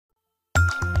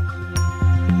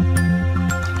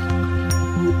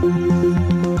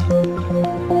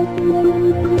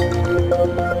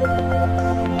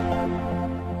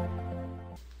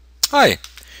Hi!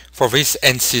 For this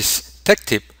NC's tech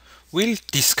tip, we'll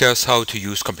discuss how to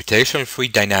use computational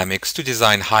fluid dynamics to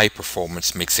design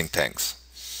high-performance mixing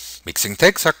tanks. Mixing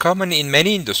tanks are common in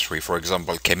many industries, for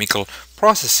example chemical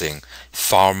processing,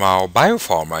 pharma or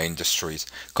biopharma industries,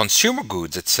 consumer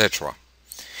goods, etc.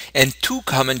 And two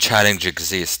common challenges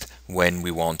exist when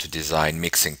we want to design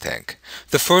mixing tank.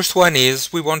 The first one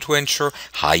is we want to ensure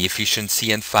high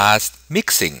efficiency and fast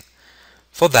mixing.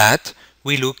 For that,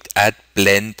 we looked at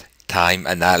blend time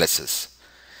analysis.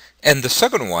 And the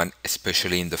second one,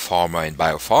 especially in the pharma and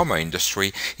biopharma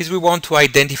industry, is we want to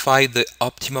identify the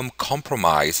optimum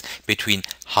compromise between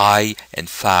high and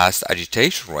fast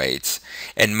agitation rates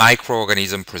and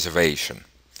microorganism preservation.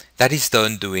 That is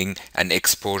done doing an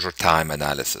exposure time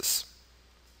analysis.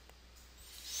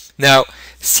 Now,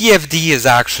 CFD is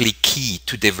actually key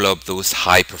to develop those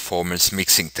high-performance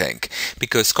mixing tank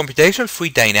because computational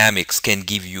fluid dynamics can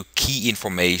give you key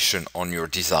information on your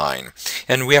design.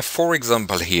 And we have four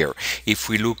examples here. If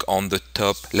we look on the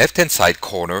top left-hand side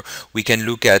corner, we can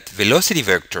look at velocity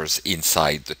vectors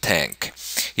inside the tank.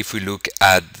 If we look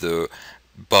at the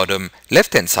bottom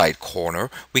left-hand side corner,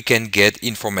 we can get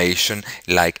information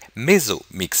like meso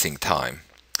mixing time.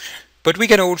 But we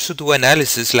can also do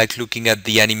analysis like looking at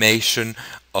the animation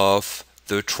of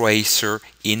the tracer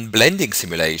in blending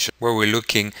simulation, where we're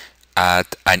looking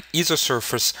at an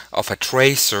isosurface of a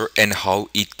tracer and how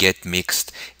it gets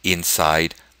mixed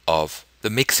inside of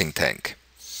the mixing tank.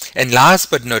 And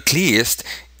last but not least,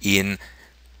 in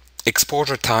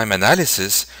exposure time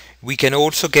analysis, we can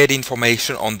also get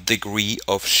information on the degree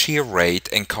of shear rate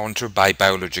encountered by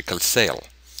biological cell.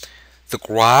 The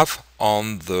graph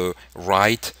on the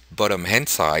right bottom hand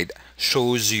side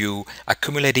shows you a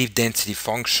cumulative density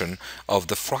function of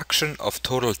the fraction of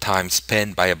total time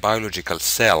spent by a biological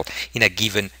cell in a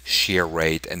given shear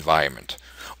rate environment.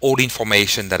 All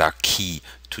information that are key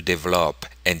to develop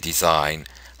and design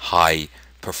high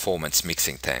performance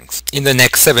mixing tanks. In the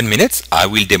next 7 minutes, I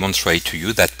will demonstrate to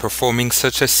you that performing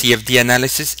such a CFD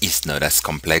analysis is not as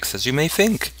complex as you may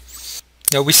think.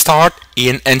 Now we start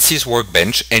in NC's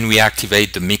workbench and we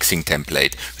activate the mixing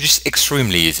template, which is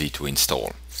extremely easy to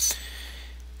install.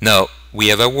 Now we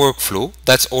have a workflow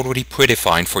that's already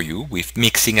predefined for you with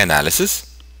mixing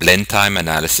analysis, blend time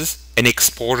analysis, and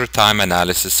exposure time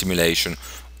analysis simulation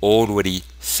already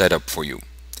set up for you.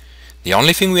 The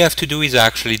only thing we have to do is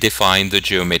actually define the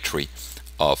geometry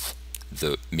of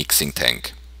the mixing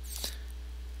tank.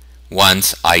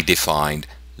 Once I defined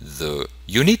the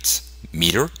units,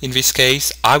 meter in this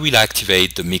case, I will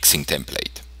activate the mixing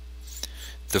template.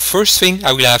 The first thing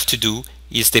I will have to do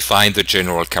is define the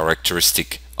general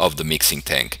characteristic of the mixing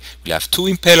tank. We'll have two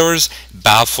impellers,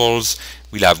 baffles,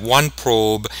 we'll have one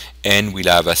probe, and we'll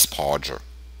have a sparger.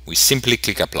 We simply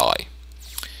click apply.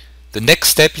 The next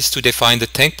step is to define the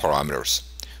tank parameters.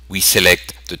 We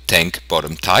select the tank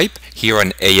bottom type, here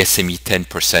an ASME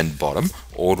 10% bottom,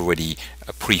 already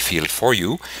pre-filled for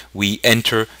you. We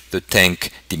enter the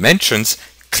tank dimensions,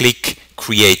 click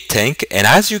create tank, and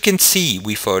as you can see,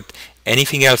 without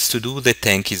anything else to do, the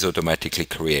tank is automatically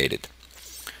created.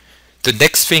 The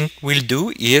next thing we'll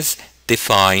do is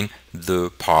define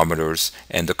the parameters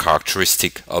and the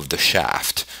characteristic of the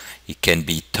shaft. It can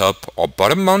be top or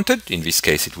bottom mounted. In this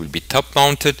case it will be top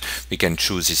mounted. We can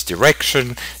choose its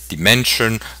direction,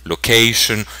 dimension,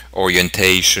 location,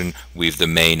 orientation with the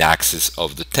main axis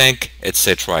of the tank,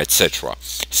 etc, etc.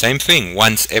 Same thing,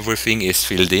 once everything is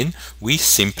filled in, we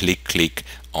simply click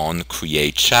on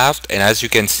create shaft, and as you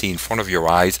can see in front of your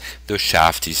eyes, the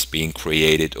shaft is being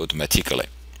created automatically.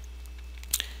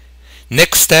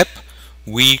 Next step,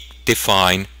 we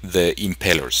define the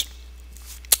impellers.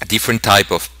 A different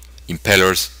type of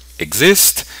impellers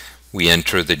exist. We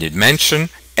enter the dimension,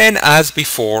 and as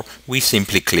before we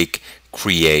simply click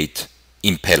create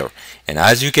impeller, and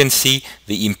as you can see,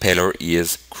 the impeller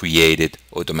is created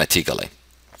automatically.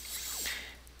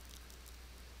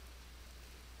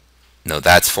 Now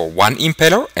that's for one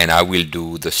impeller, and I will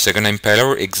do the second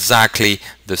impeller exactly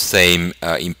the same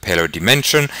impeller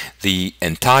dimension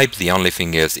and type. The only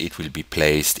thing is it will be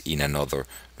placed in another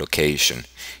location.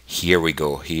 Here we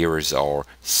go. Here is our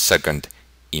second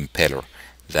impeller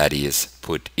that is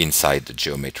put inside the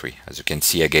geometry. As you can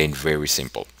see, again, very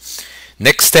simple.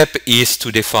 Next step is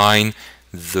to define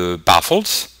the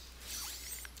baffles.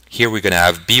 Here we're going to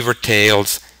have beaver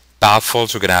tails,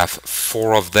 baffles. We're going to have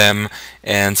 4 of them,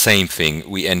 and same thing,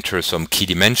 we enter some key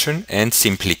dimension and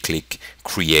simply click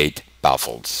create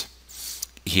baffles.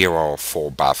 Here are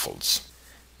 4 baffles.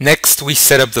 Next, we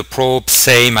set up the probe,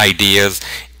 same ideas,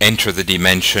 enter the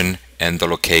dimension and the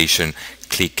location,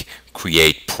 click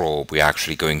create probe, we're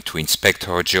actually going to inspect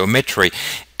our geometry,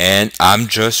 and I'm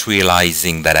just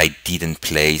realizing that I didn't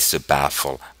place the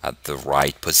baffle at the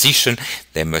right position.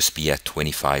 There must be a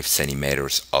 25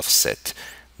 centimeters offset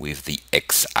with the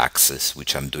x-axis,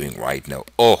 which I'm doing right now.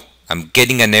 Oh, I'm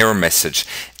getting an error message.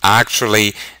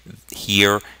 Actually,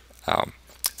 here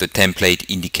the template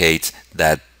indicates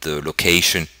that the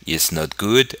location is not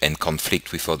good and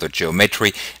conflict with other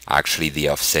geometry. Actually, the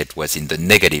offset was in the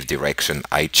negative direction.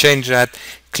 I change that,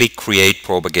 click create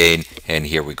probe again, and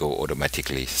here we go,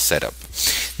 automatically set up.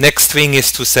 Next thing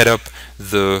is to set up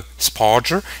the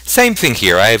sparger. Same thing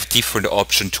here, I have different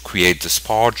options to create the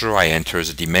sparger. I enter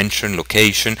the dimension,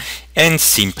 location, and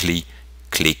simply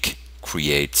click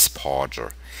create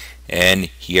sparger. And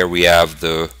here we have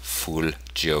the full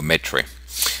geometry.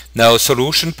 Now,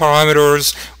 solution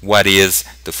parameters, what is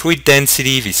the fluid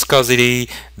density, viscosity,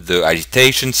 the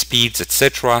agitation speeds,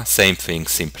 etc. Same thing,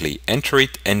 simply enter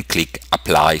it and click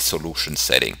apply solution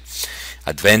setting.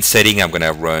 Advanced setting, I'm going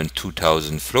to run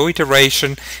 2000 flow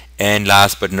iteration, and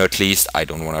last but not least, I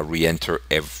don't want to re-enter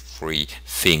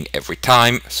everything every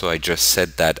time, so I just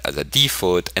set that as a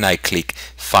default and I click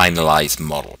finalize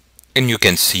model. And you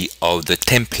can see how the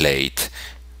template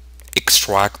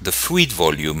extract the fluid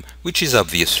volume, which is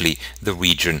obviously the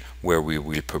region where we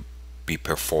will be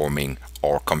performing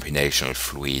our combinational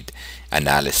fluid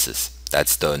analysis.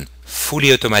 That's done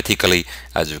fully automatically.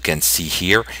 As you can see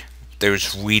here,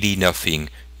 there's really nothing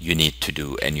you need to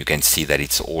do, and you can see that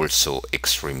it's also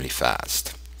extremely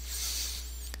fast.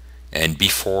 And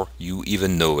before you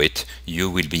even know it, you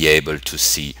will be able to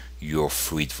see your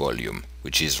fluid volume,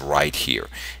 which is right here.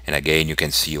 And again, you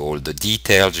can see all the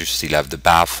details. You still have the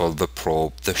baffle, the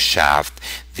probe, the shaft,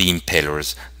 the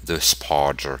impellers, the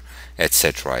sparger,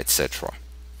 etc., etc.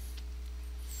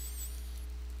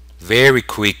 Very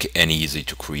quick and easy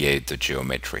to create the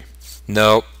geometry.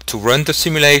 Now, to run the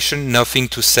simulation, nothing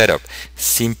to set up.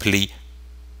 Simply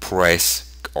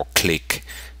press or click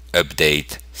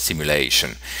update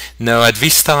simulation. Now, at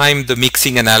this time, the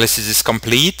mixing analysis is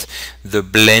complete. The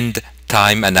blend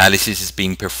time analysis is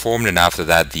being performed, and after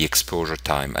that the exposure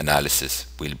time analysis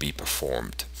will be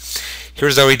performed.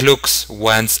 Here's how it looks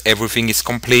once everything is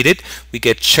completed. We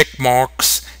get check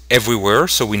marks everywhere,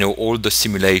 so we know all the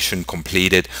simulation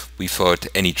completed without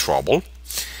any trouble.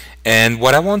 And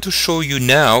what I want to show you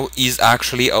now is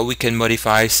actually how we can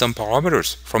modify some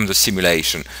parameters from the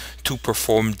simulation to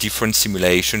perform different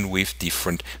simulation with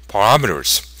different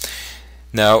parameters.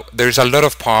 Now, there's a lot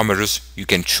of parameters you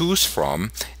can choose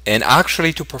from, and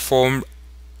actually to perform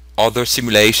other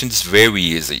simulations very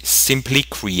easy. Simply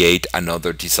create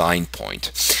another design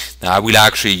point. Now, I will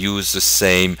actually use the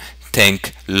same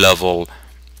tank level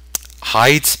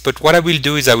heights, but what I will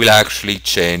do is I will actually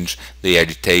change the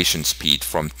agitation speed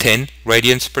from 10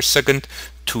 radians per second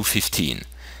to 15.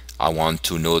 I want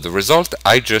to know the result.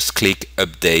 I just click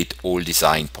update all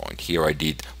design point. Here I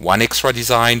did one extra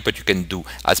design, but you can do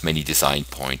as many design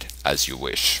point as you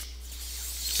wish.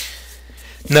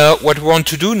 Now, what we want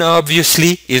to do now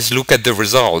obviously is look at the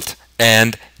result,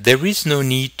 and there is no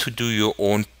need to do your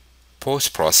own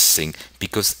post-processing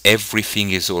because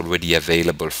everything is already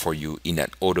available for you in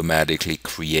an automatically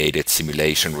created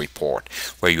simulation report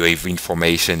where you have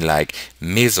information like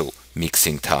meso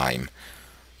mixing time.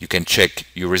 You can check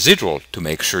your residual to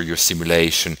make sure your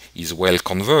simulation is well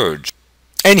converged.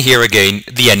 And here again,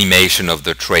 the animation of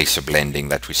the tracer blending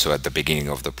that we saw at the beginning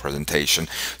of the presentation.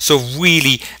 So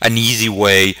really an easy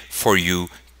way for you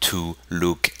to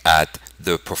look at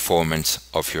the performance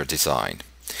of your design.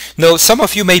 Now, some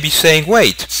of you may be saying,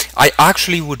 wait, I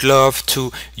actually would love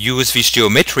to use this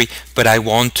geometry, but I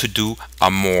want to do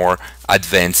a more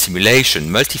advanced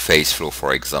simulation, multi-phase flow,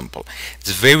 for example.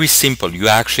 It's very simple. You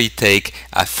actually take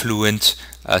a Fluent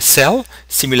cell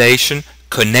simulation,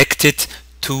 connect it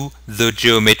to the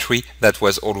geometry that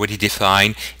was already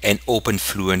defined, and open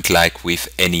Fluent like with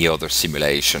any other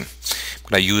simulation. I'm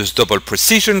going to use double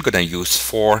precision, going to use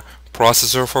 4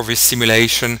 processor for this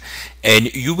simulation,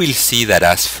 and you will see that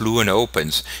as Fluent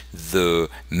opens, the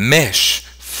mesh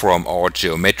from our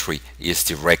geometry is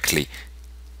directly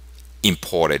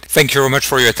imported. Thank you very much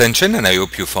for your attention, and I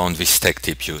hope you found this tech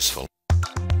tip useful.